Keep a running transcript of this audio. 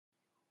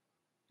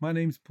My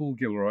name's Paul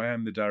Gilroy.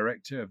 I'm the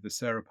director of the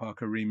Sarah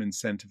Parker Remond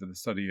Centre for the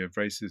Study of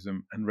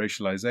Racism and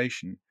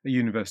Racialisation at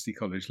University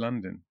College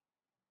London.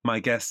 My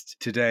guest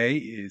today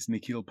is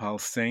Nikhil Pal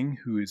Singh,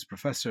 who is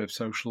Professor of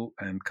Social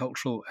and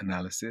Cultural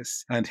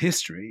Analysis and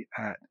History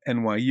at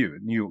NYU,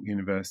 at New York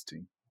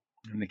University.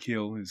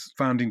 Nikhil is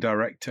founding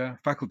director,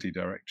 faculty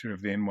director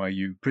of the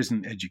NYU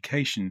Prison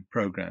Education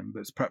Program,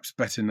 but is perhaps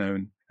better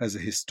known as a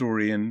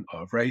historian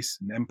of race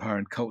and empire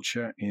and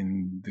culture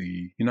in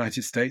the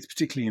United States,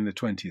 particularly in the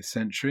 20th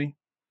century.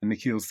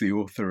 Nikhil's the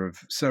author of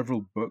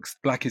several books,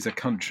 Black is a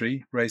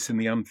Country, Race and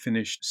the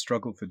Unfinished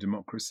Struggle for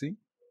Democracy,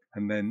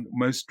 and then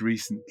most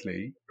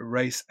recently,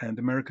 Race and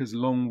America's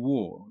Long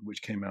War,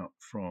 which came out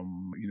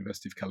from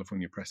University of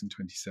California Press in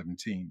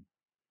 2017.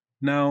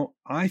 Now,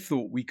 I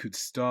thought we could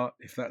start,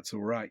 if that's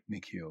all right,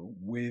 Nikhil,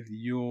 with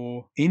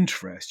your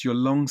interest, your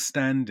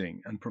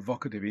long-standing and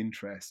provocative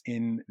interest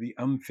in the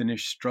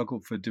unfinished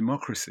struggle for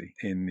democracy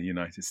in the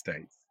United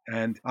States.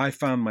 And I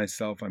found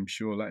myself, I'm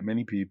sure, like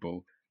many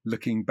people,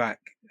 looking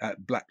back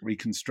at Black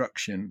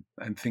Reconstruction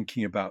and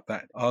thinking about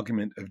that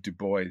argument of Du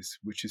Bois,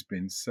 which has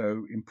been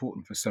so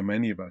important for so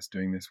many of us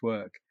doing this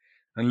work.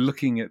 And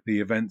looking at the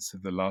events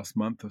of the last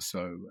month or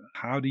so,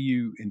 how do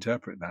you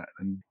interpret that?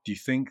 And do you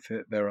think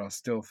that there are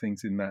still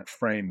things in that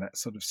frame that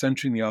sort of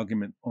centering the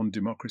argument on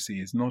democracy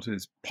is not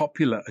as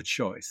popular a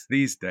choice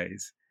these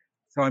days?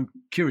 So I'm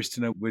curious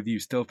to know whether you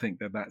still think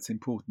that that's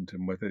important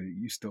and whether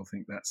you still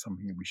think that's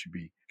something that we should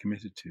be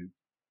committed to.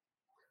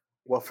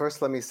 Well,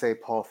 first, let me say,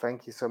 Paul,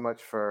 thank you so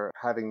much for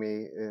having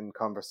me in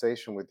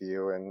conversation with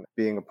you and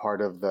being a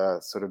part of the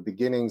sort of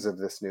beginnings of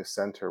this new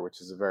center,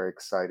 which is a very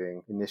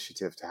exciting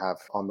initiative to have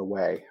on the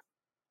way.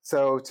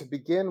 So, to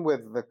begin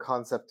with the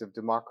concept of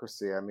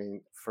democracy, I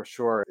mean, for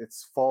sure,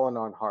 it's fallen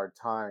on hard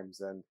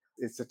times. And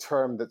it's a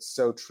term that's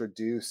so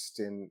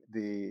traduced in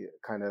the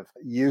kind of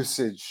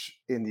usage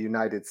in the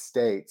United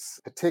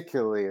States,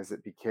 particularly as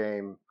it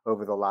became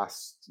over the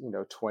last,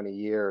 20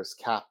 years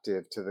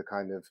captive to the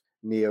kind of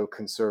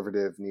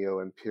neoconservative,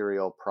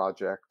 neo-imperial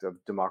project of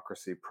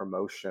democracy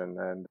promotion.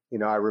 And,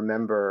 I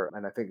remember,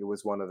 and I think it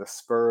was one of the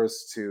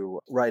spurs to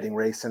writing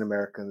Race in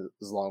America's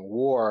Long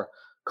War,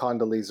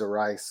 Condoleezza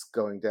Rice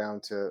going down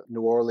to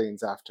New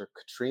Orleans after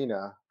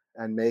Katrina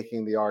and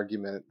making the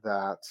argument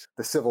that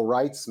the civil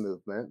rights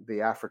movement,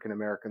 the African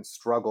American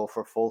struggle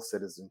for full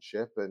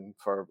citizenship and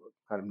for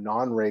kind of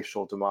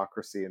non-racial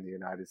democracy in the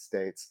United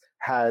States,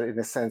 had, in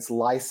a sense,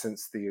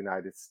 licensed the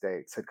United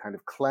States, had kind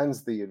of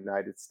cleansed the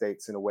United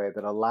States in a way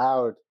that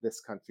allowed this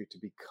country to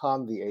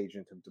become the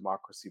agent of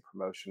democracy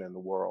promotion in the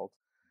world.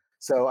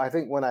 So I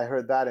think when I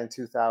heard that in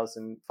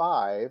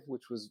 2005,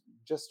 which was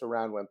just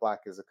around when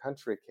Black is a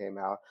Country came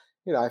out,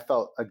 I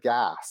felt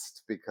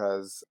aghast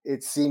because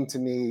it seemed to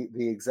me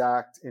the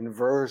exact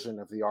inversion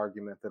of the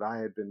argument that I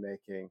had been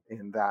making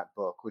in that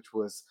book, which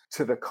was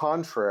to the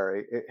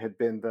contrary. It had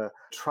been the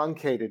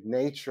truncated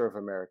nature of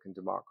American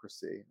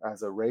democracy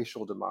as a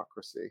racial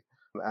democracy,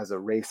 as a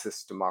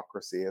racist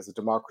democracy, as a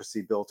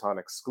democracy built on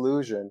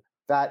exclusion,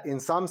 that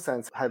in some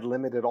sense had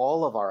limited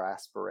all of our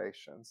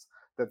aspirations,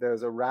 that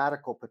there's a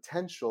radical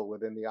potential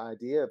within the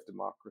idea of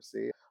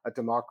democracy, a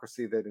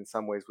democracy that in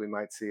some ways we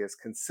might see as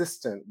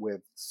consistent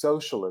with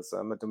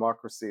socialism, a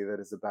democracy that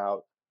is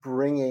about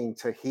bringing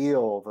to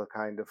heel the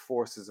kind of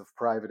forces of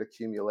private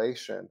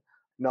accumulation,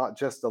 not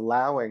just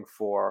allowing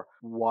for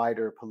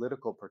wider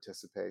political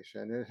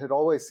participation. It had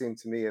always seemed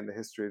to me in the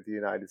history of the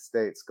United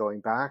States, going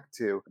back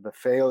to the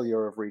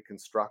failure of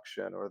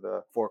Reconstruction or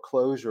the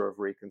foreclosure of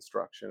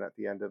Reconstruction at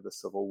the end of the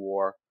Civil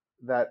War,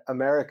 that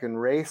American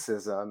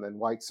racism and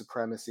white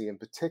supremacy in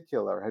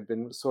particular had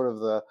been sort of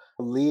the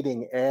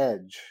leading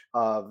edge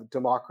of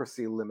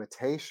democracy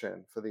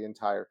limitation for the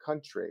entire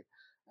country.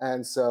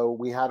 And so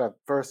we had a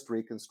first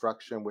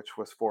Reconstruction, which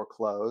was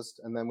foreclosed,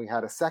 and then we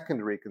had a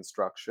second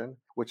Reconstruction,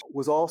 which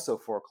was also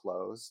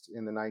foreclosed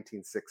in the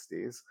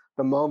 1960s,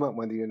 the moment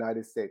when the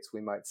United States,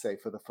 we might say,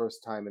 for the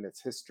first time in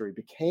its history,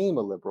 became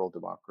a liberal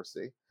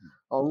democracy,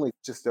 only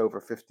just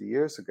over 50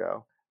 years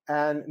ago.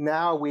 And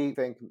now we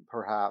think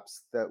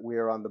perhaps that we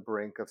are on the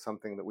brink of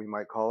something that we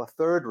might call a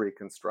third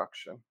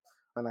Reconstruction.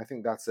 And I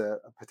think that's a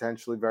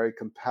potentially very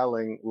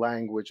compelling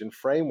language and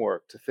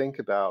framework to think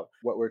about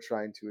what we're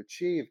trying to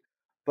achieve.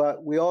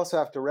 But we also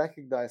have to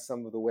recognize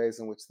some of the ways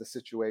in which the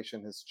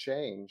situation has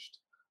changed.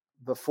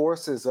 The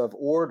forces of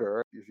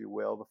order, if you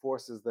will, the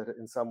forces that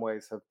in some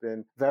ways have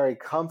been very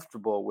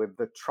comfortable with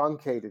the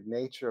truncated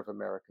nature of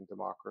American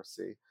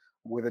democracy,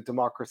 with a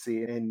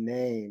democracy in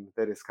name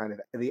that is kind of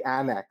the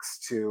annex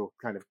to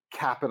kind of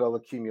capital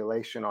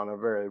accumulation on a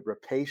very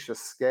rapacious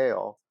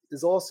scale,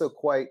 is also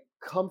quite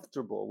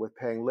comfortable with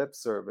paying lip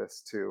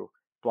service to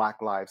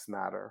Black Lives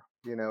Matter,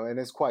 and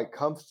is quite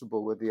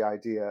comfortable with the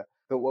idea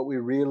that what we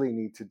really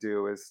need to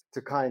do is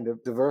to kind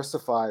of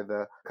diversify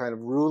the kind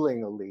of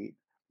ruling elite,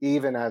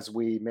 even as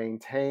we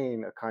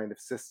maintain a kind of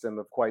system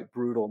of quite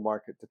brutal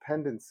market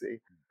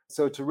dependency.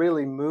 So to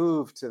really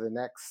move to the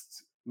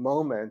next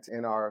moment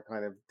in our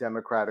kind of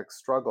democratic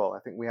struggle, I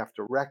think we have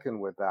to reckon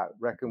with that,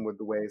 reckon with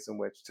the ways in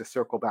which, to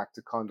circle back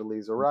to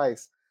Condoleezza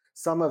Rice,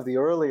 some of the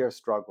earlier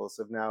struggles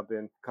have now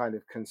been kind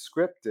of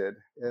conscripted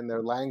and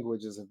their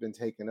languages have been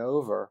taken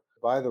over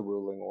by the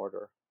ruling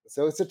order.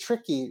 So it's a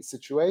tricky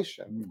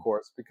situation, of Mm.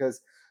 course,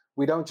 because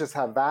we don't just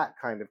have that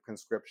kind of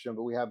conscription,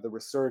 but we have the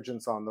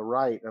resurgence on the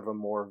right of a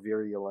more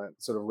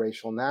virulent sort of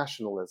racial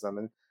nationalism.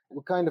 And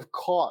we're kind of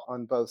caught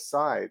on both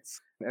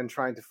sides and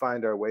trying to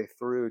find our way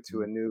through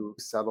to a new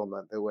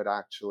settlement that would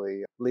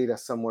actually lead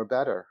us somewhere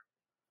better.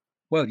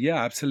 Well,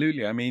 yeah,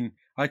 absolutely. I mean,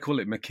 I call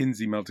it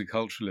McKinsey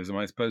multiculturalism.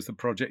 I suppose the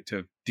project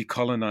of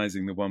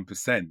decolonizing the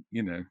 1%,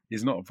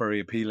 is not a very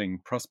appealing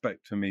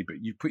prospect for me, but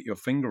you put your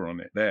finger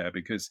on it there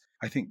because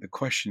I think the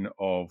question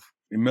of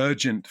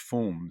emergent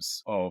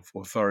forms of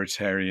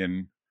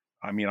authoritarian,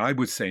 I mean, I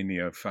would say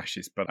neo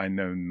fascist, but I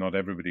know not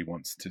everybody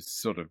wants to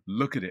sort of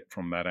look at it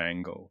from that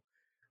angle.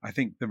 I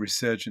think the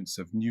resurgence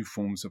of new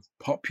forms of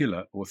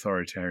popular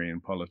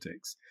authoritarian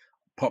politics,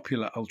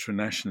 popular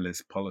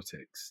ultranationalist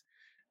politics,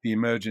 the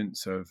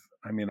emergence of,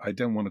 I mean, I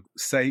don't want to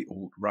say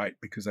alt-right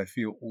because I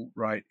feel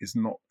alt-right is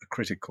not a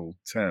critical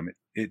term.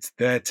 It's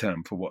their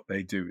term for what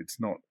they do. It's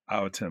not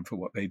our term for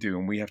what they do.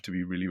 And we have to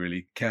be really,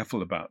 really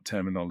careful about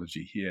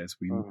terminology here as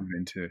we move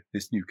into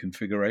this new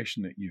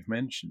configuration that you've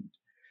mentioned.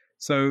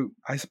 So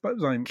I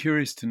suppose I'm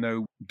curious to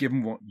know,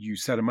 given what you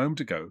said a moment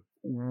ago,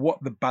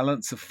 what the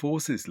balance of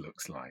forces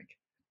looks like.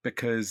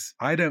 Because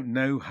I don't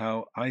know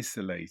how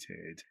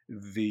isolated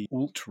the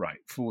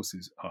alt-right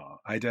forces are.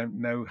 I don't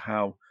know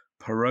how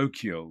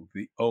parochial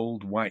the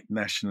old white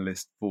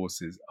nationalist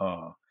forces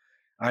are.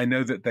 I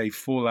know that they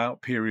fall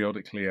out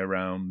periodically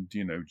around,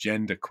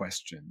 gender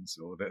questions,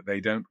 or that they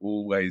don't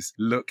always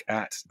look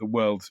at the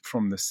world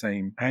from the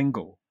same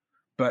angle.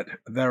 But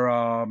there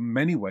are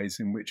many ways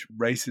in which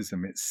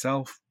racism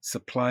itself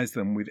supplies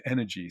them with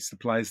energy,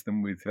 supplies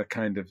them with a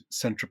kind of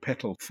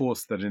centripetal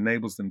force that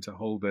enables them to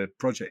hold their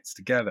projects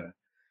together.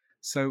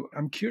 So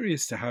I'm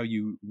curious to how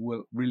you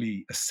will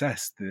really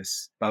assess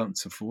this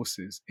balance of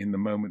forces in the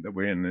moment that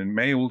we're in. And it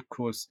may, of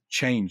course,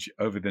 change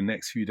over the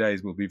next few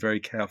days. We'll be very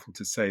careful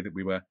to say that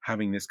we were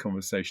having this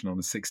conversation on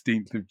the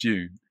 16th of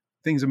June.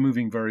 Things are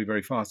moving very,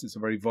 very fast. It's a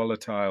very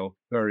volatile,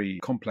 very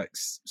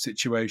complex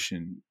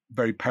situation,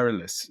 very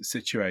perilous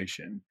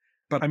situation.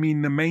 But I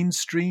mean, the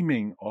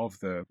mainstreaming of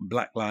the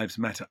Black Lives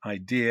Matter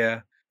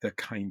idea, the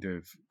kind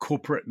of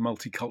corporate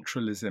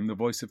multiculturalism, the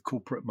voice of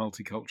corporate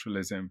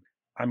multiculturalism,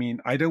 I mean,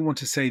 I don't want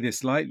to say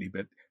this lightly,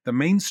 but the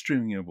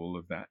mainstreaming of all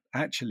of that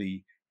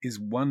actually is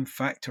one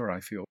factor,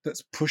 I feel,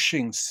 that's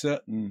pushing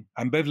certain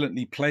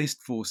ambivalently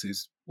placed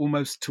forces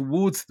almost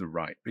towards the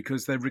right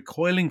because they're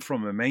recoiling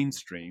from a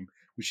mainstream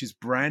which is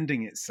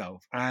branding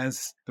itself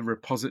as the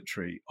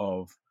repository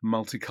of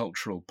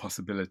multicultural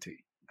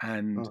possibility.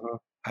 And Uh-huh.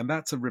 and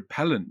that's a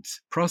repellent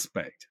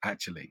prospect,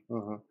 actually.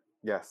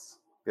 Yes,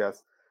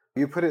 yes.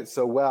 You put it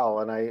so well,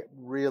 and I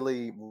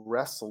really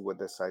wrestle with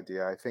this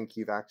idea. I think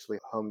you've actually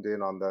homed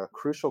in on the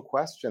crucial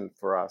question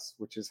for us,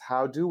 which is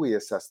how do we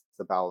assess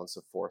the balance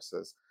of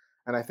forces?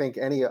 And I think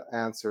any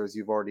answer, as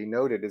you've already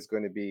noted, is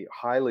going to be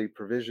highly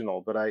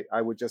provisional. But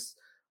I would just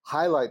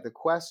highlight the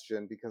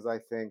question because I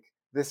think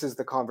this is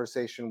the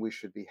conversation we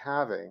should be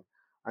having.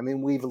 I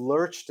mean, we've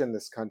lurched in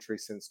this country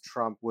since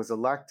Trump was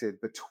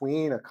elected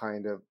between a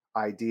kind of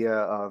idea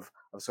of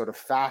sort of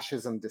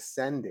fascism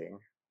descending,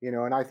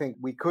 and I think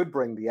we could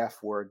bring the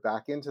F word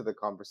back into the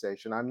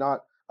conversation. I'm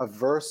not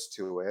averse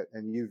to it,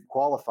 and you've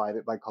qualified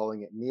it by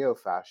calling it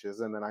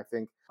neo-fascism. And I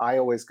think I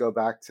always go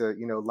back to,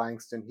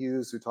 Langston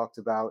Hughes, who talked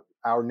about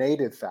our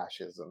native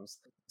fascisms.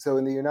 So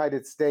in the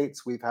United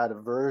States, we've had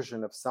a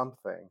version of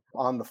something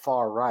on the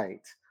far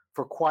right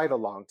for quite a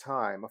long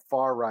time, a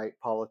far right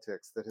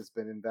politics that has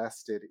been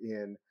invested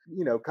in,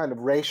 kind of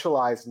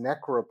racialized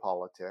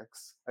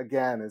necropolitics,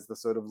 again, as the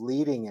sort of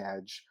leading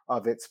edge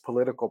of its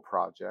political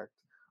project,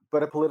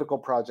 but a political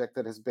project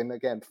that has been,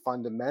 again,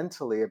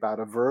 fundamentally about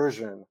a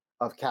version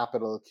of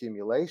capital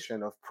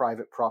accumulation, of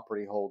private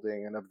property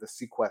holding, and of the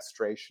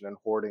sequestration and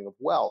hoarding of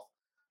wealth.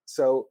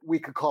 So we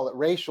could call it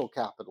racial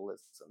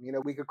capitalism.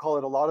 We could call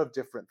it a lot of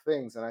different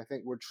things. And I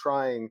think we're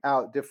trying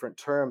out different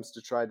terms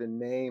to try to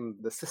name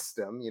the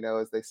system,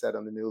 as they said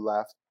on the New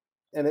Left.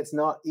 And it's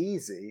not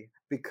easy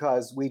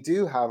because we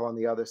do have on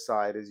the other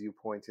side, as you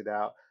pointed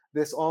out,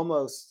 this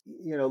almost,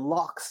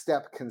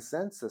 lockstep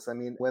consensus. I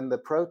mean, when the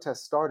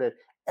protests started,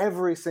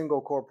 every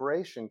single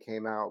corporation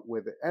came out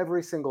with it.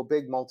 Every single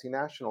big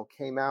multinational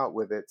came out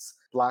with its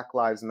Black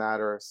Lives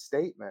Matter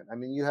statement. I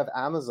mean, you have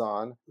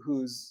Amazon,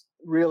 who's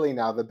really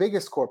now the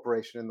biggest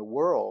corporation in the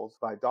world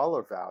by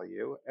dollar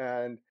value,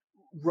 and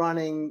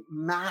running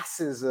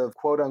masses of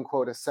quote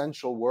unquote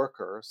essential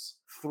workers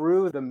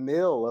through the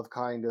mill of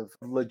kind of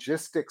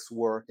logistics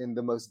work in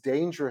the most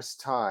dangerous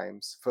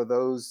times for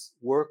those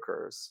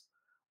workers,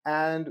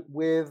 and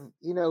with,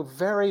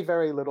 very,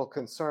 very little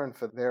concern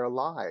for their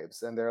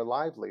lives and their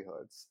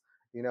livelihoods.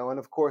 And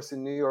of course,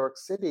 in New York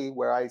City,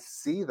 where I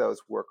see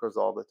those workers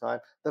all the time,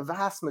 the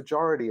vast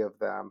majority of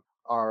them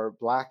are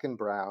Black and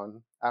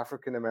brown,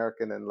 African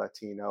American and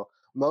Latino.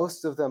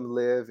 Most of them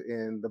live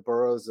in the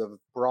boroughs of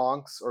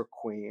Bronx or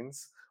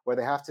Queens, where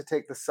they have to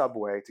take the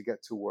subway to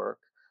get to work.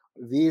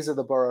 These are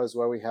the boroughs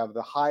where we have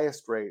the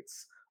highest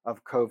rates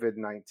of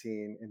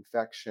COVID-19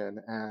 infection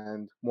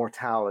and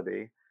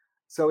mortality.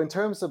 So in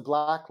terms of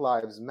Black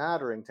Lives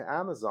Mattering to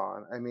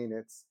Amazon, I mean,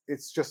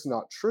 it's just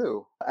not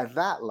true at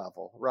that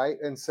level, right?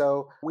 And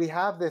so we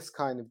have this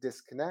kind of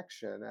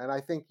disconnection. And I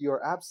think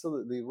you're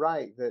absolutely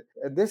right that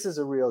this is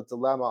a real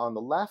dilemma on the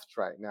left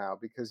right now,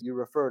 because you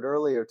referred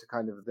earlier to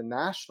kind of the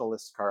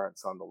nationalist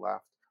currents on the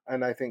left.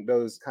 And I think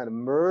those kind of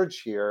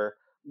merge here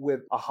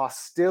with a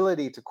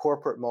hostility to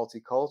corporate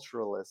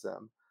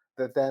multiculturalism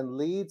that then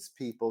leads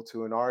people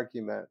to an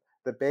argument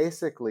that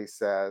basically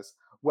says,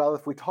 well,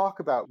 if we talk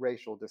about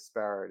racial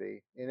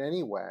disparity in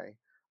any way,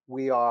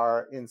 we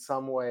are in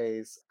some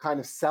ways kind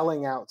of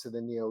selling out to the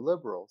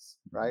neoliberals,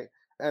 right?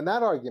 And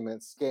that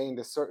argument's gained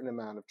a certain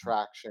amount of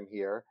traction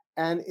here.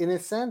 And in a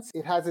sense,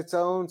 it has its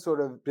own sort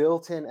of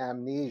built in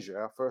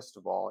amnesia, first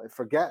of all. It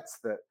forgets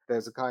that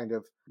there's a kind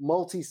of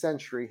multi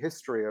century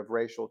history of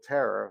racial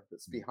terror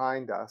that's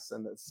behind us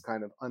and that's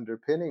kind of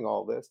underpinning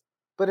all this.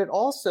 But it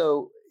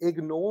also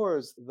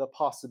ignores the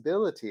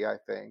possibility, I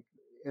think,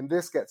 and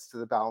this gets to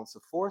the balance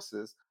of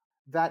forces,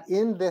 that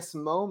in this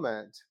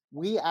moment,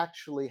 we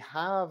actually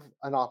have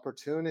an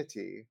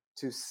opportunity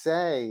to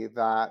say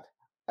that,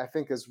 I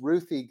think, as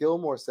Ruthie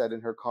Gilmore said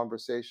in her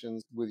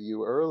conversations with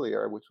you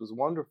earlier, which was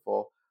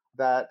wonderful,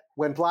 that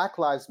when Black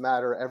Lives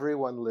Matter,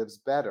 everyone lives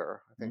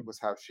better, I think was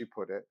how she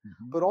put it.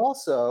 But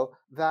also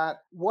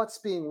that what's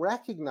being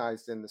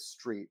recognized in the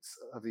streets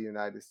of the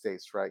United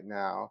States right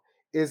now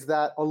is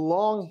that a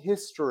long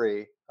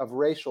history of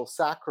racial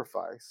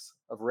sacrifice,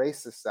 of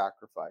racist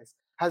sacrifice,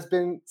 has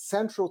been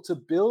central to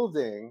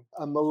building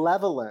a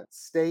malevolent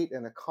state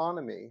and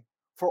economy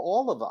for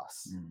all of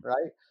us,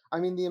 right? I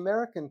mean, the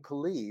American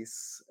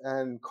police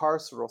and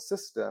carceral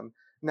system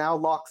now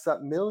locks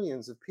up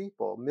millions of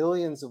people,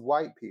 millions of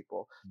white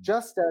people,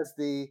 just as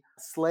the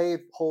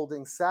slave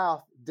holding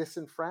South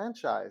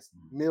disenfranchised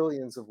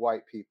millions of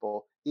white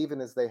people,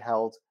 even as they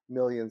held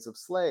millions of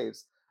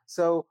slaves.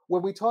 So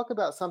when we talk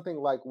about something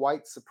like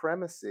white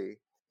supremacy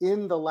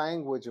in the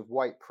language of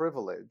white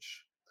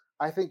privilege,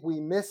 I think we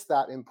miss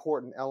that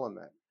important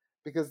element,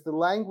 because the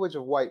language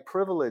of white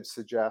privilege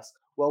suggests,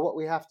 well, what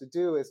we have to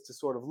do is to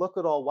sort of look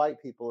at all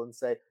white people and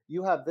say,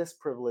 you have this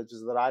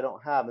privileges that I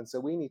don't have, and so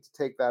we need to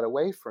take that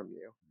away from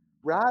you,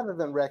 rather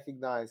than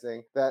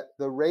recognizing that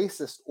the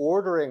racist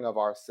ordering of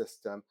our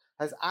system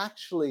has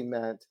actually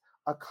meant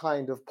a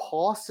kind of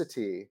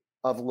paucity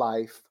of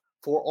life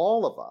for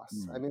all of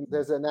us. I mean,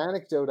 there's an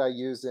anecdote I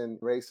use in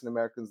Race and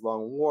America's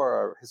Long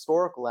War, a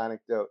historical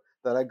anecdote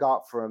that I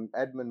got from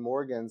Edmund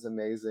Morgan's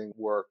amazing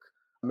work,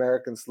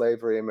 American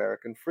Slavery,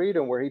 American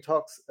Freedom, where he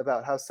talks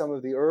about how some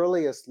of the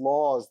earliest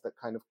laws that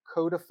kind of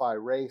codify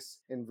race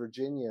in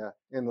Virginia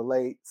in the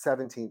late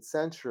 17th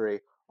century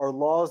are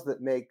laws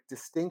that make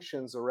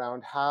distinctions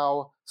around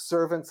how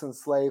servants and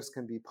slaves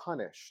can be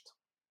punished.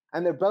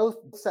 And they're both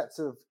sets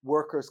of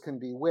workers can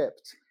be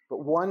whipped,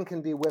 but one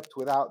can be whipped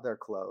without their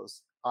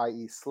clothes,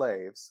 i.e.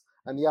 slaves,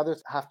 and the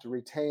others have to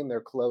retain their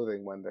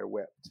clothing when they're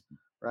whipped.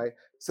 Right.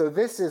 So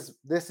this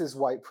is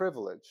white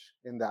privilege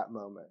in that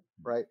moment,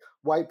 right?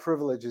 White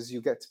privilege is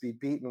you get to be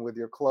beaten with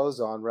your clothes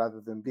on rather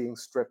than being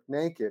stripped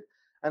naked.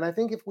 And I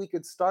think if we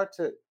could start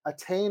to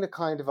attain a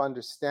kind of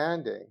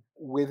understanding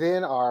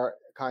within our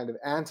kind of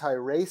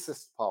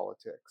anti-racist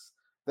politics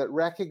that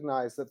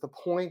recognize that the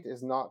point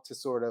is not to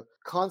sort of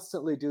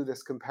constantly do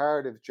this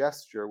comparative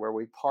gesture where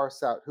we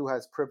parse out who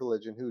has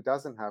privilege and who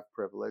doesn't have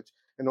privilege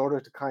in order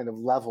to kind of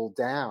level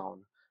down,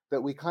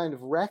 that we kind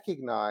of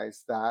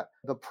recognize that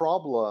the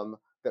problem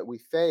that we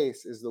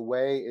face is the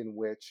way in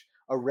which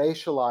a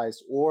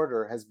racialized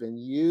order has been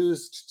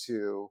used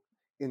to,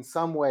 in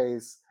some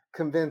ways,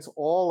 convince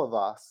all of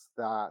us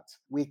that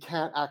we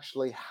can't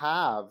actually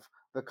have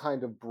the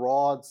kind of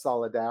broad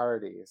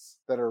solidarities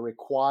that are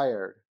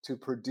required to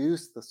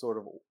produce the sort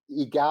of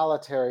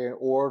egalitarian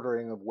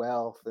ordering of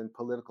wealth and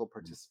political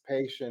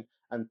participation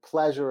and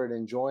pleasure and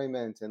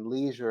enjoyment and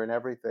leisure and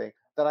everything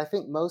that I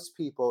think most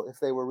people, if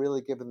they were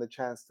really given the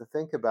chance to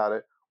think about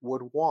it,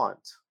 would want.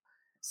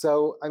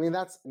 So, I mean,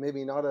 that's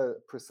maybe not a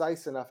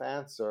precise enough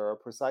answer or a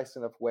precise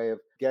enough way of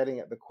getting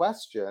at the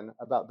question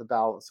about the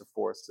balance of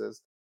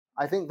forces.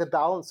 I think the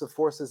balance of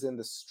forces in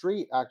the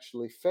street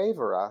actually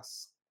favor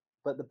us,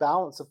 but the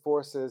balance of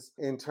forces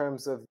in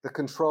terms of the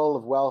control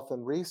of wealth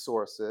and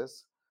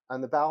resources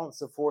and the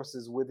balance of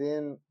forces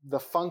within the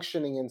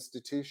functioning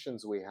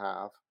institutions we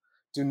have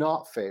do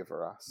not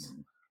favor us.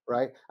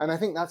 Right? And I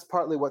think that's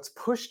partly what's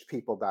pushed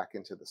people back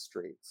into the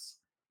streets.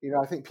 You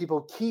know, I think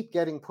people keep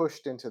getting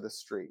pushed into the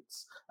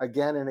streets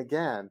again and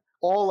again,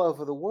 all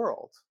over the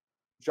world.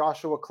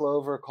 Joshua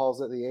Clover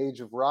calls it the age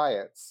of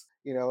riots,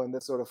 you know, and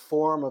the sort of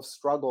form of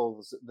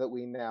struggles that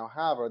we now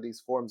have are these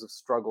forms of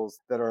struggles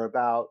that are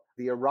about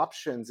the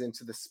eruptions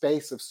into the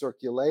space of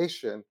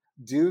circulation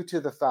due to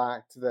the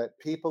fact that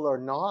people are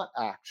not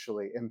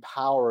actually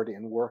empowered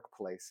in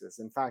workplaces.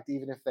 In fact,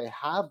 even if they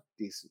have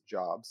decent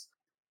jobs,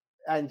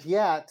 and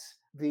yet,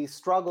 the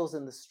struggles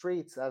in the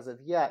streets as of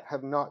yet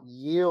have not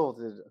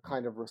yielded a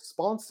kind of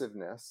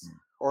responsiveness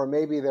or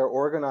maybe they're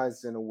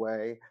organized in a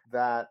way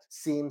that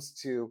seems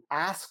to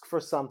ask for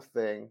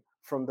something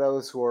from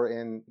those who are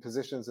in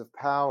positions of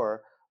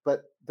power,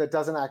 but that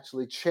doesn't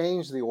actually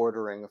change the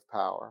ordering of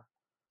power.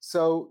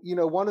 So,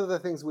 one of the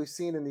things we've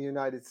seen in the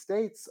United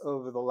States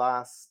over the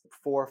last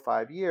 4 or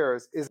 5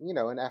 years is,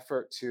 an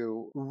effort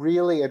to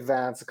really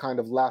advance a kind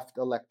of left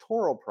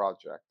electoral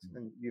project.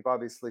 And you've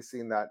obviously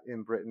seen that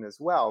in Britain as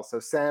well. So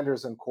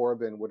Sanders and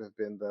Corbyn would have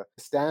been the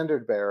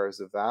standard bearers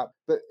of that.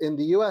 But in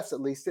the US,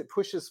 at least, it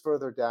pushes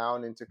further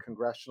down into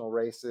congressional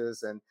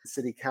races and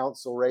city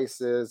council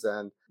races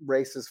and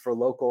races for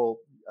local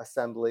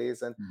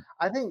assemblies. And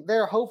I think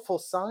there are hopeful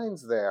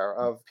signs there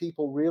of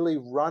people really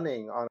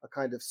running on a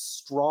kind of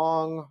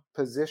strong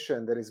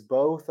position that is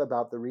both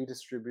about the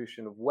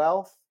redistribution of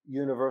wealth,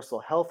 universal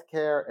health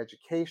care,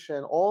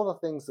 education, all the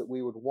things that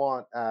we would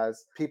want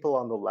as people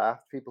on the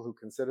left, people who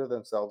consider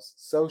themselves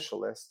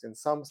socialist in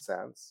some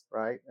sense,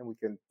 right? And we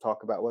can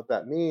talk about what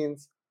that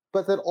means,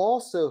 but that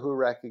also who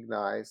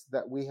recognize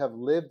that we have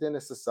lived in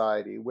a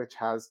society which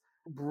has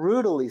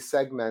brutally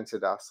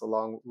segmented us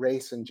along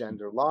race and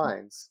gender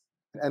lines,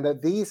 and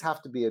that these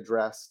have to be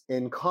addressed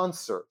in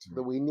concert,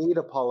 that we need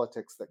a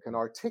politics that can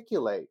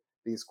articulate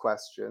these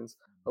questions,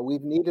 but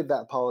we've needed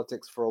that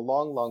politics for a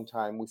long, long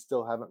time. We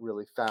still haven't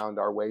really found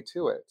our way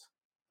to it.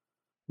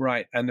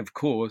 Right. And of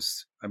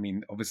course, I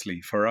mean,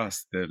 obviously for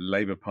us, the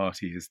Labour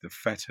Party is the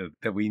fetter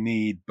that we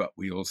need, but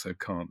we also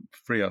can't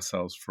free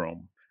ourselves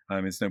from.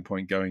 There's no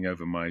point going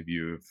over my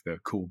view of the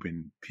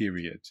Corbyn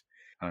period.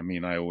 I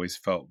mean, I always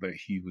felt that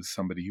he was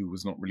somebody who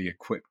was not really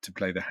equipped to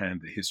play the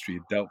hand that history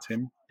had dealt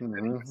him.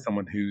 Mm-hmm.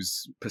 Someone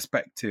whose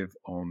perspective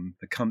on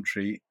the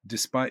country,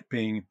 despite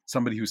being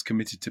somebody who was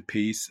committed to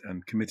peace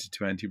and committed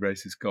to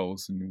anti-racist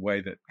goals in a way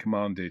that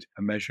commanded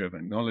a measure of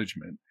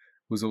acknowledgement,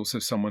 was also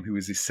someone who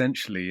was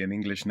essentially an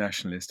English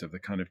nationalist of the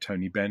kind of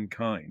Tony Benn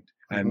kind.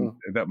 And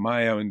that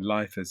my own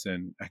life as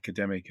an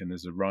academic and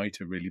as a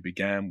writer really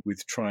began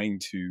with trying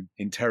to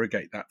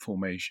interrogate that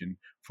formation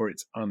for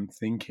its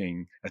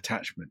unthinking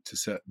attachment to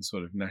certain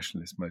sort of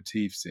nationalist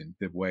motifs in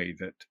the way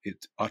that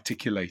it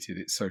articulated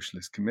its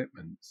socialist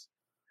commitments.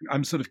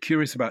 I'm sort of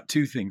curious about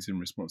two things in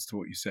response to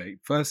what you say.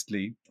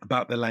 Firstly,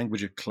 about the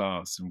language of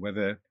class and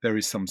whether there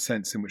is some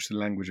sense in which the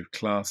language of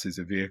class is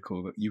a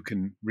vehicle that you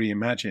can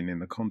reimagine in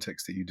the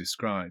context that you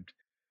described.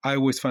 I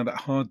always find that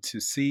hard to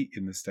see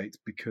in the States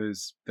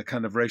because the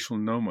kind of racial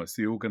nomos,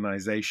 the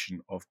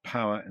organization of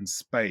power and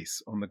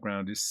space on the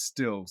ground is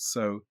still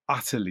so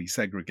utterly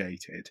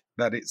segregated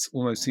that it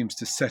almost seems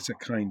to set a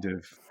kind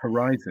of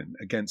horizon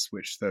against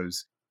which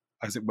those,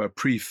 as it were,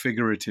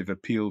 prefigurative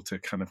appeal to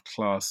kind of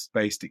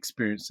class-based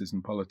experiences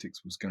and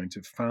politics was going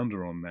to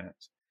founder on that.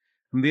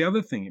 And the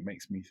other thing it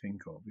makes me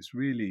think of is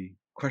really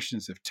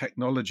questions of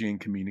technology and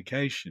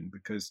communication,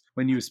 because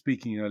when you were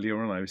speaking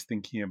earlier on, I was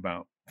thinking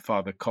about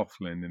Father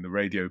Coughlin and the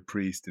Radio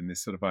Priest and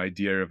this sort of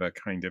idea of a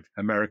kind of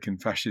American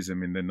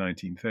fascism in the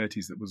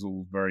 1930s that was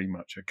all very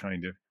much a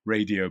kind of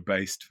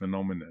radio-based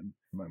phenomenon.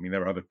 I mean,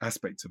 there are other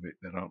aspects of it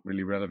that aren't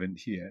really relevant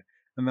here.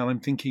 And then I'm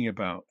thinking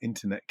about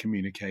internet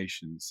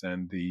communications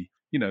and the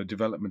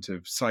development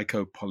of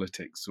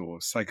psychopolitics or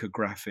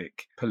psychographic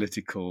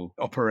political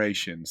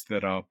operations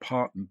that are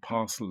part and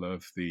parcel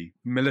of the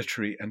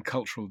military and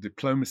cultural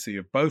diplomacy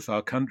of both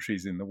our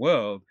countries in the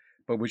world,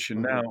 but which are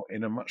now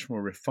in a much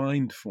more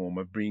refined form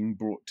of being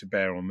brought to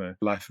bear on the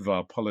life of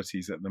our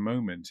polities at the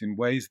moment in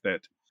ways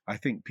that I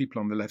think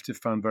people on the left have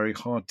found very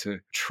hard to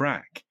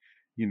track.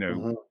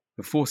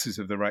 The forces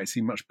of the right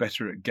seem much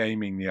better at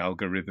gaming the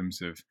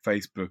algorithms of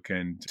Facebook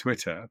and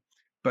Twitter,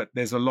 but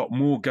there's a lot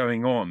more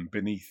going on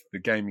beneath the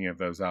gaming of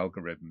those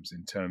algorithms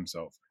in terms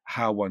of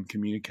how one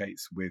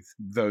communicates with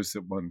those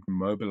that one can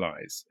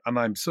mobilize. And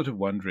I'm sort of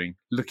wondering,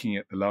 looking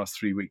at the last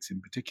 3 weeks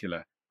in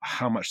particular,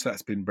 how much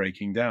that's been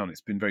breaking down. It's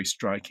been very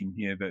striking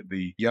here that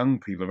the young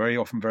people, very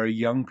often very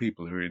young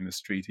people who are in the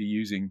street, are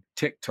using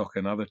TikTok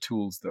and other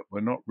tools that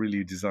were not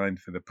really designed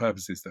for the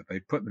purposes that they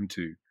put them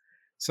to.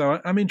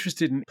 So I'm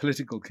interested in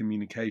political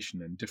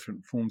communication and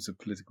different forms of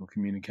political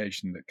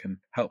communication that can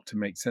help to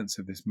make sense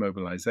of this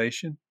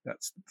mobilization.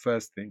 That's the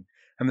first thing.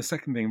 And the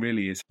second thing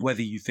really is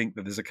whether you think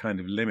that there's a kind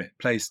of limit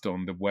placed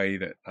on the way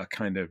that a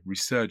kind of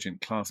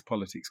resurgent class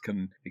politics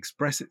can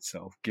express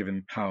itself,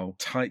 given how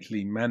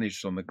tightly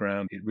managed on the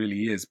ground it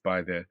really is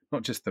by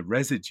not just the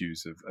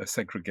residues of a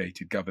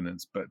segregated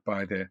governance, but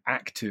by the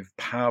active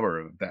power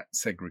of that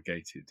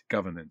segregated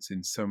governance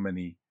in so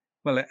many.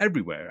 Well,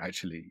 everywhere,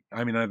 actually.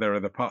 I mean, there are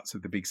the parts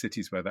of the big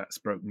cities where that's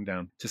broken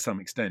down to some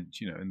extent,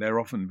 and they're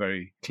often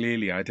very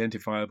clearly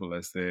identifiable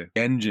as the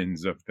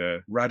engines of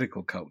the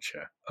radical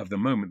culture of the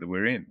moment that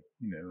we're in.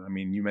 I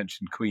mean, you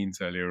mentioned Queens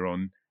earlier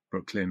on,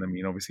 Brooklyn, I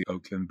mean, obviously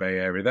Oakland, Bay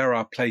Area. There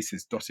are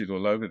places dotted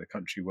all over the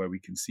country where we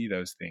can see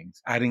those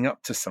things adding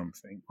up to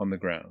something on the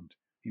ground.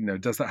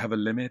 Does that have a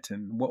limit?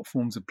 And what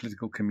forms of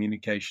political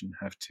communication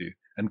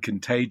and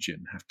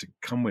contagion have to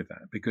come with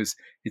that? Because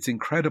it's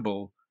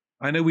incredible.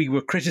 I know we were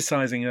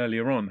criticizing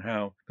earlier on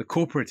how the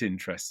corporate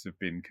interests have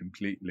been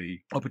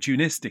completely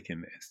opportunistic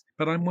in this,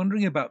 but I'm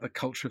wondering about the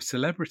culture of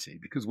celebrity,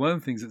 because one of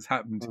the things that's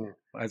happened,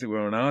 as it were,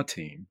 on our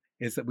team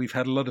is that we've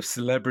had a lot of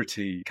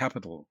celebrity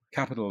capital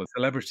of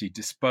celebrity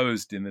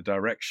disposed in the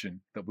direction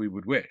that we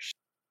would wish.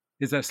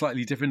 Is there a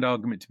slightly different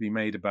argument to be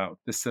made about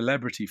the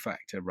celebrity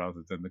factor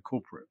rather than the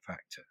corporate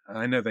factor?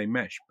 I know they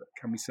mesh, but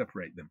can we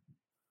separate them?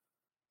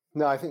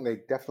 No, I think they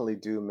definitely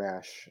do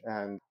mesh.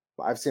 And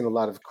I've seen a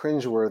lot of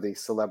cringeworthy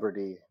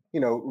celebrity,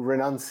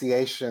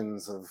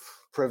 renunciations of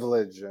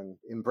privilege and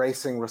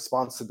embracing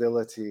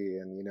responsibility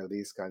and,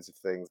 these kinds of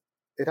things.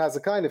 It has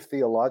a kind of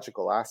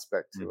theological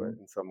aspect to it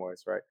Mm-hmm. in some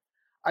ways, right?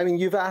 I mean,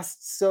 you've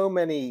posed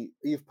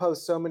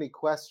so many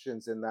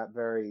questions in that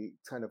very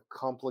kind of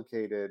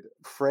complicated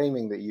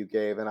framing that you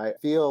gave. And I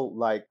feel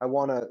like I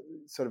want to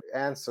sort of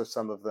answer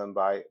some of them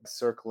by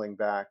circling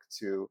back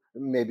to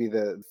maybe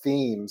the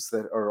themes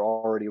that are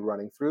already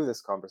running through this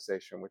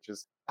conversation, which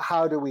is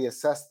how do we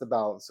assess the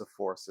balance of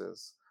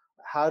forces?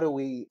 How do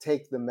we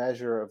take the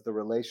measure of the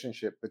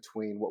relationship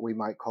between what we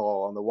might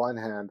call, on the one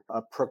hand, a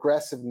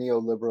progressive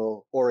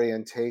neoliberal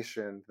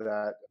orientation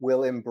that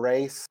will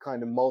embrace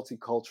kind of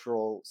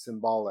multicultural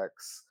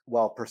symbolics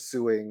while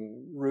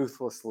pursuing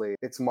ruthlessly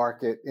its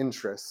market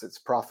interests, its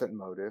profit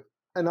motive?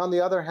 And on the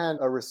other hand,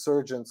 a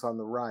resurgence on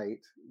the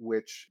right,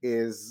 which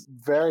is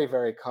very,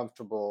 very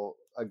comfortable,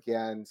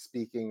 again,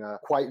 speaking a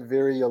quite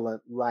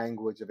virulent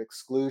language of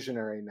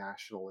exclusionary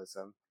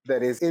nationalism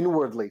that is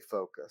inwardly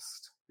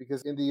focused.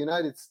 Because in the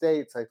United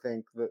States, I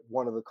think that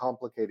one of the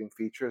complicating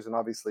features, and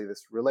obviously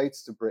this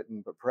relates to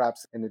Britain, but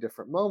perhaps in a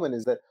different moment,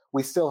 is that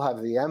we still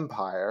have the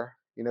empire.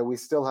 We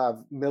still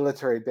have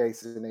military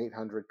bases in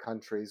 800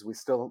 countries. We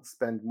still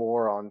spend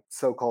more on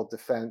so-called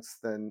defense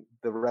than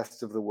the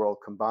rest of the world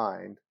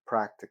combined,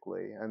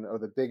 practically, and are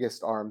the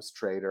biggest arms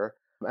trader,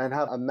 and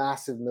have a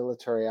massive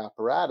military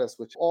apparatus,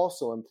 which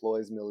also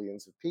employs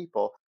millions of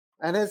people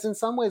and has in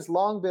some ways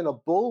long been a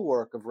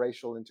bulwark of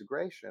racial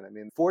integration. I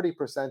mean,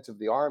 40% of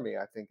the army,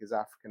 I think, is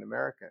African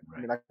American. Right.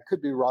 I mean, I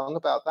could be wrong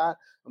about that,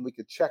 and we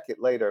could check it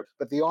later,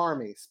 but the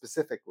army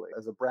specifically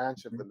as a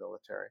branch of the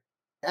military.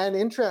 And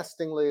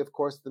interestingly, of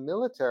course, the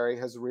military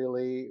has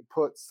really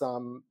put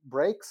some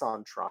brakes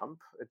on Trump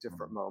at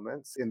different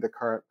moments in the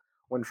current.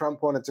 When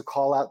Trump wanted to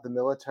call out the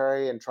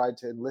military and tried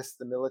to enlist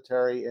the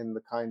military in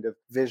the kind of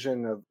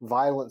vision of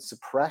violent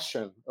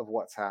suppression of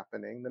what's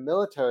happening, the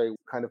military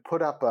kind of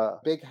put up a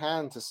big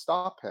hand to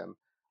stop him.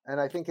 And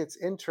I think it's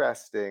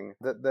interesting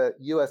that the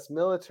US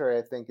military,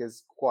 I think,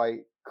 is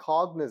quite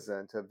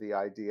cognizant of the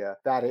idea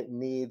that it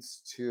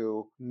needs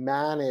to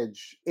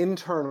manage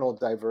internal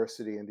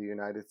diversity in the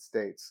United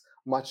States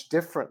much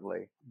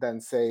differently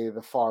than, say,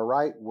 the far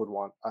right would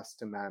want us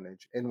to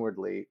manage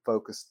inwardly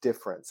focused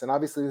difference. And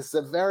obviously, this is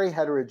a very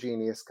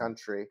heterogeneous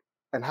country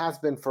and has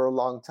been for a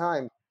long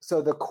time.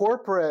 So the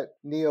corporate,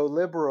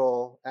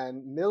 neoliberal,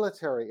 and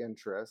military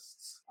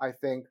interests, I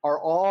think,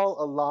 are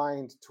all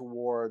aligned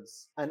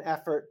towards an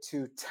effort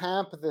to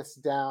tamp this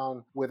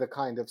down with a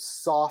kind of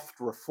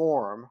soft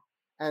reform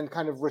and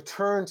kind of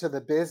return to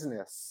the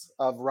business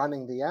of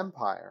running the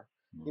empire.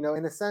 In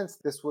a sense,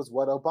 this was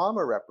what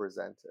Obama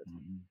represented.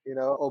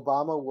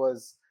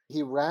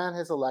 He ran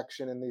his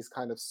election in these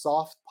kind of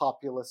soft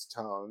populist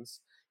tones.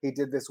 He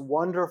did this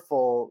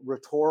wonderful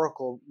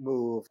rhetorical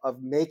move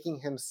of making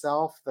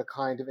himself the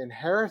kind of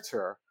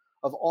inheritor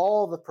of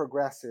all the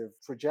progressive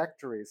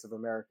trajectories of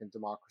American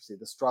democracy,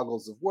 the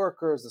struggles of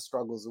workers, the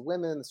struggles of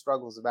women, the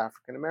struggles of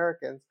African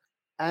Americans,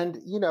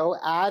 and,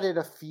 added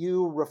a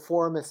few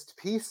reformist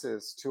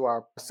pieces to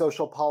our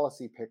social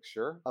policy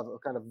picture of a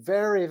kind of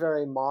very,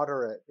 very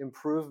moderate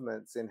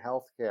improvements in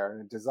healthcare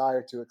and a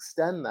desire to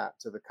extend that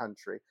to the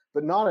country,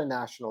 but not a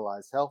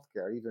nationalized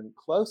healthcare, even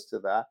close to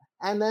that,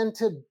 and then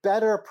to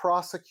better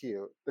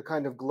prosecute the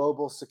kind of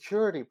global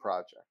security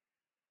project.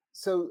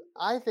 So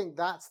I think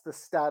that's the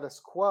status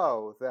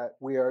quo that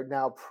we are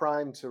now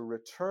primed to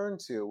return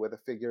to with a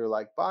figure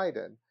like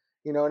Biden.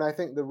 And I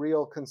think the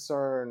real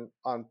concern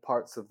on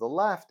parts of the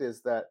left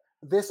is that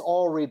this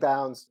all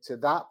rebounds to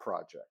that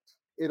project.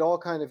 It all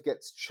kind of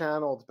gets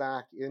channeled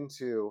back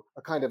into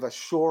a kind of a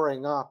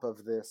shoring up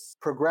of this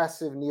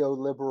progressive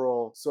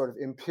neoliberal sort of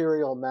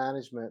imperial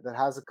management that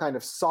has a kind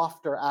of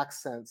softer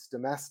accents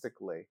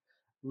domestically.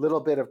 A little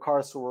bit of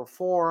carceral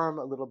reform,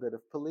 a little bit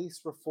of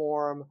police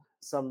reform,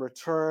 some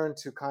return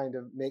to kind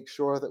of make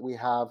sure that we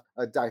have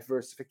a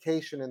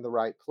diversification in the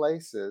right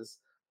places.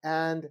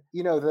 And,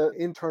 the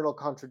internal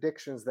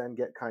contradictions then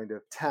get kind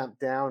of tamped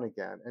down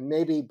again. And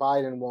maybe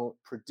Biden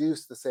won't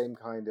produce the same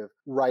kind of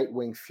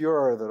right-wing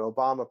furor that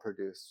Obama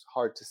produced.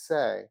 Hard to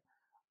say.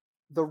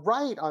 The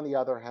right, on the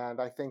other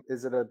hand, I think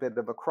is at a bit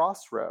of a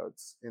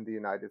crossroads in the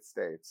United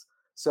States.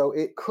 So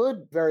it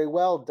could very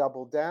well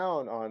double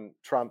down on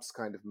Trump's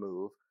kind of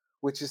move,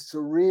 which is to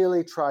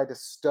really try to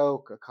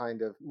stoke a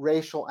kind of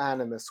racial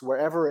animus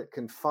wherever it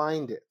can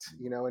find it,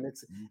 and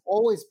it's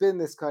always been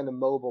this kind of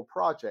mobile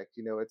project.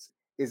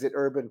 Is it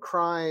urban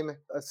crime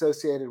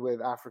associated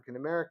with African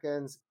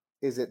Americans?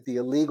 Is it the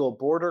illegal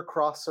border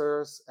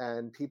crossers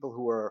and people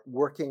who are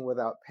working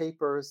without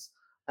papers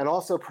and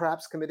also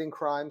perhaps committing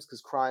crimes,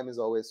 because crime is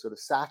always sort of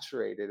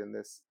saturated in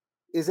this?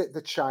 Is it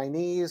the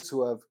Chinese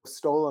who have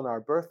stolen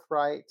our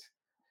birthright?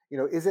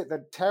 Is it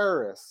the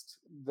terrorist,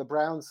 the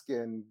brown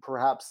skin,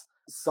 perhaps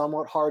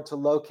somewhat hard to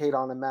locate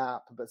on a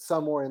map, but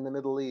somewhere in the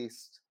Middle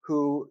East,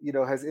 who,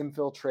 has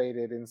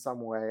infiltrated in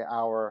some way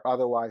our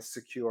otherwise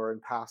secure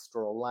and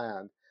pastoral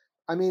land?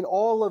 I mean,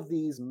 all of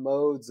these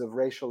modes of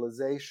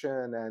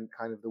racialization and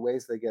kind of the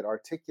ways they get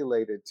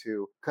articulated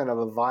to kind of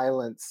a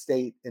violent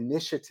state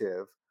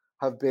initiative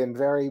have been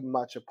very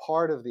much a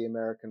part of the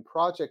American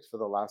project for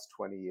the last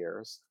 20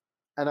 years.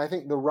 And I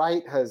think the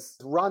right has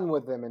run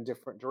with them in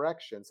different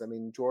directions. I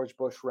mean, George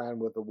Bush ran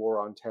with the war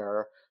on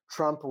terror.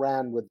 Trump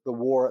ran with the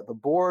war at the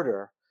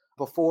border.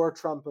 Before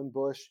Trump and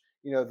Bush,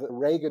 the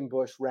Reagan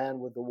Bush ran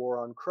with the war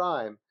on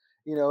crime.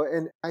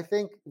 And I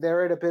think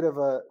they're at a bit of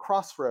a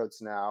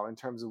crossroads now in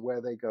terms of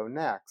where they go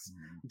next.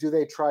 Do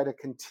they try to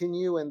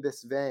continue in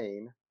this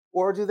vein,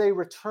 or do they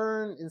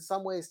return in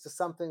some ways to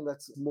something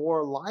that's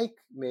more like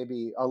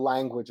maybe a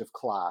language of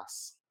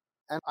class?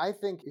 And I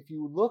think if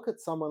you look at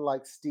someone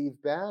like Steve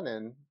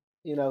Bannon,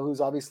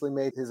 who's obviously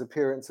made his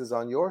appearances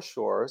on your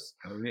shores,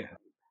 Oh,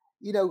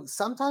 yeah.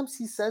 Sometimes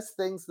he says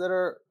things that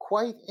are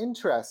quite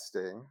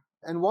interesting.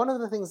 And one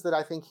of the things that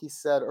I think he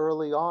said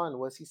early on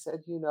was he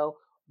said,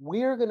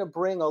 we're going to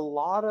bring a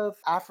lot of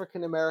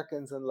African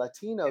Americans and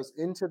Latinos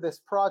into this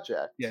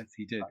project. Yes,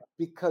 he did.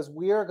 Because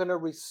we are going to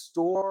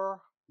restore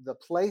the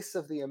place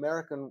of the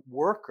American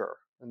worker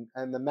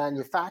and the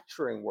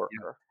manufacturing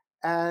worker.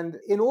 And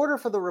in order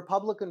for the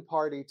Republican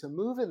Party to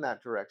move in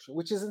that direction,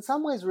 which is in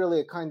some ways really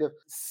a kind of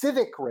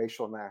civic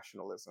racial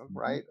nationalism,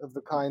 right, of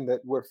the kind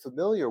that we're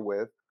familiar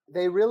with,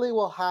 they really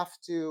will have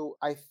to,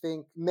 I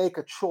think, make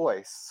a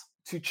choice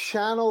to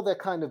channel their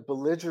kind of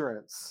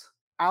belligerence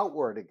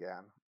outward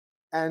again,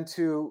 and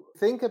to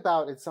think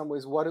about, in some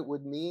ways, what it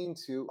would mean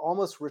to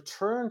almost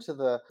return to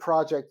the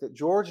project that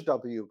George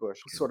W. Bush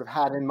sort of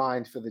had in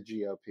mind for the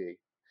GOP.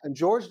 And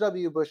George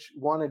W. Bush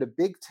wanted a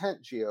big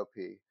tent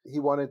GOP. He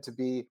wanted to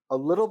be a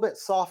little bit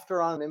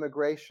softer on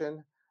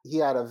immigration. He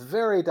had a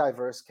very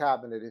diverse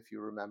cabinet, if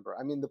you remember.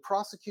 I mean, the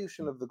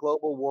prosecution of the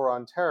global war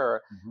on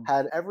terror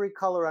had every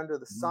color under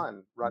the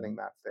sun running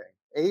that thing.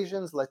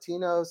 Asians,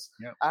 Latinos,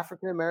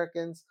 African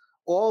Americans,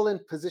 all in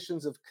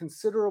positions of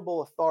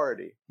considerable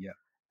authority.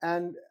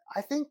 And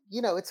I think,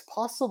 it's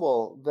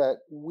possible that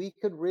we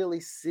could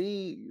really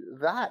see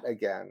that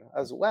again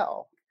as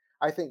well.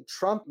 I think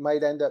Trump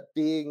might end up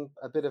being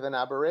a bit of an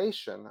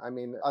aberration. I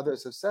mean,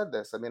 others have said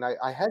this. I mean,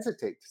 I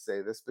hesitate to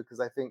say this because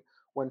I think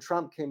when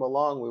Trump came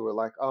along, we were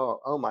like,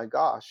 oh my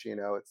gosh,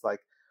 it's like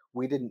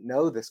we didn't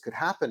know this could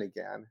happen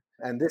again.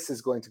 And this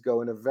is going to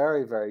go in a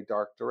very, very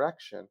dark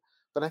direction.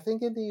 But I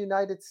think in the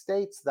United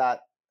States,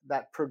 that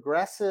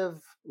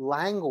progressive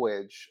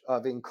language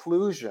of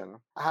inclusion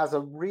has a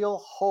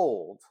real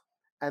hold,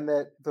 and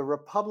that the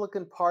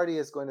Republican Party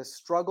is going to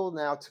struggle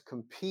now to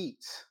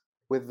compete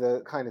with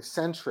the kind of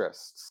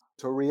centrists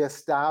to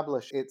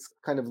reestablish its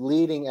kind of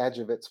leading edge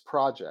of its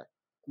project.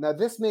 Now,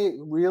 this may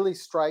really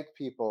strike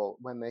people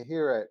when they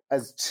hear it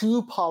as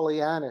too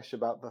Pollyannish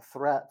about the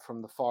threat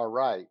from the far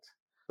right.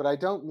 But I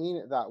don't mean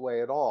it that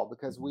way at all,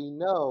 because we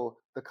know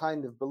the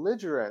kind of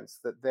belligerence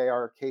that they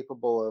are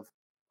capable of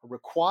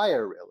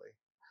require, really,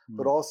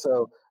 but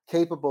also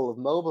capable of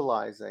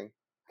mobilizing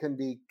can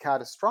be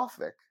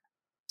catastrophic.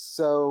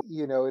 So,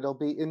 it'll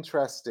be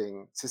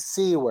interesting to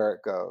see where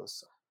it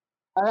goes.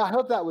 I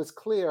hope that was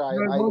clear.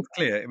 It was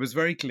clear. It was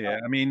very clear.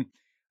 I mean,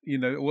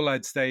 all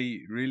I'd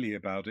say really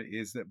about it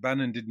is that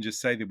Bannon didn't just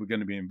say they were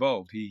going to be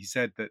involved. He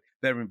said that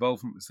their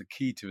involvement was the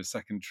key to a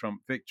second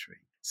Trump victory.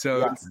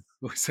 So,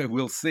 so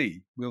we'll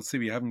see. We'll see.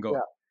 We haven't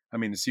got, I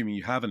mean, assuming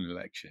you have an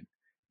election,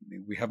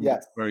 we haven't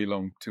got very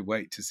long to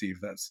wait to see if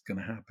that's going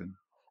to happen.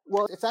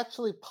 Well, it's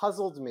actually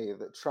puzzled me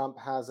that Trump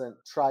hasn't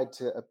tried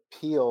to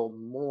appeal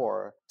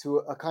more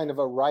to a kind of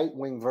a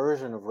right-wing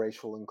version of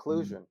racial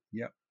inclusion.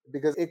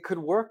 Because it could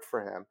work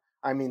for him.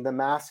 I mean, the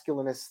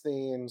masculinist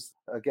themes,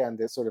 again,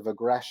 this sort of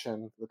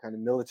aggression, the kind of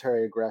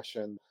military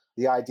aggression,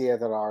 the idea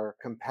that our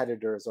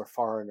competitors or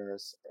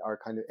foreigners are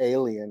kind of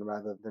alien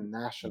rather than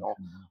national.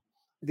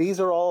 These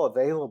are all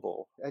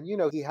available. And,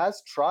 he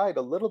has tried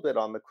a little bit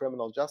on the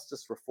criminal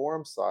justice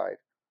reform side,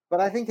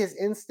 but I think his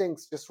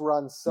instincts just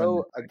run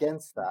so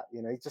against that. He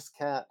just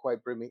can't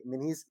quite bring me. I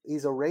mean, he's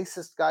a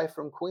racist guy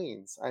from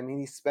Queens. I mean,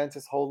 he spent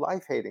his whole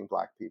life hating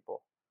Black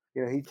people.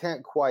 He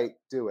can't quite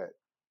do it.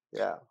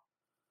 Yeah.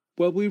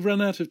 Well, we've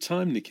run out of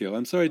time, Nikhil.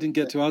 I'm sorry I didn't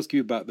get to ask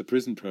you about the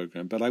prison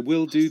program, but I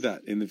will do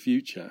that in the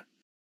future.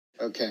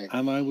 Okay.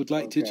 And I would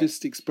like to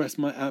just express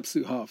my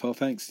absolute heartfelt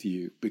thanks to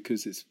you,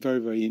 because it's very,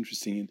 very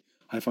interesting and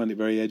I find it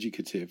very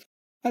educative.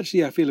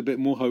 Actually, I feel a bit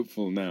more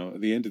hopeful now at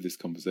the end of this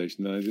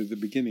conversation than I did at the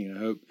beginning. I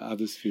hope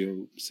others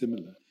feel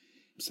similar.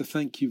 So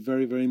thank you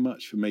very, very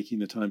much for making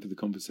the time for the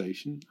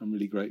conversation. I'm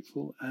really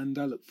grateful, and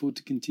I look forward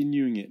to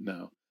continuing it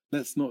now.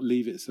 Let's not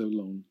leave it so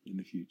long in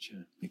the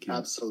future, Nikhil.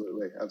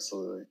 Absolutely,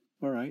 absolutely.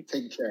 All right.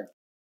 Take care.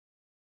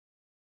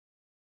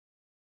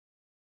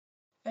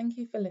 Thank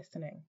you for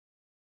listening.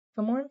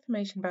 For more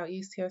information about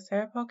UCL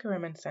Sarah Parker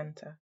Remond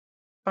Centre,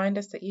 find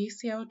us at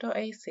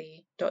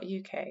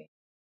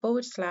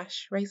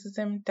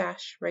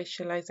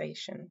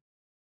ucl.ac.uk/racism-racialisation.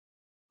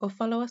 or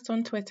follow us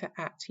on Twitter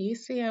at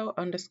UCL_SPRC.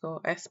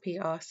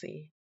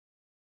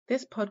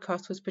 This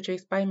podcast was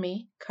produced by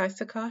me,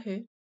 Kaisa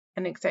Kahu,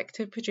 and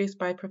executive produced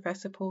by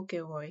Professor Paul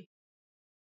Gilroy.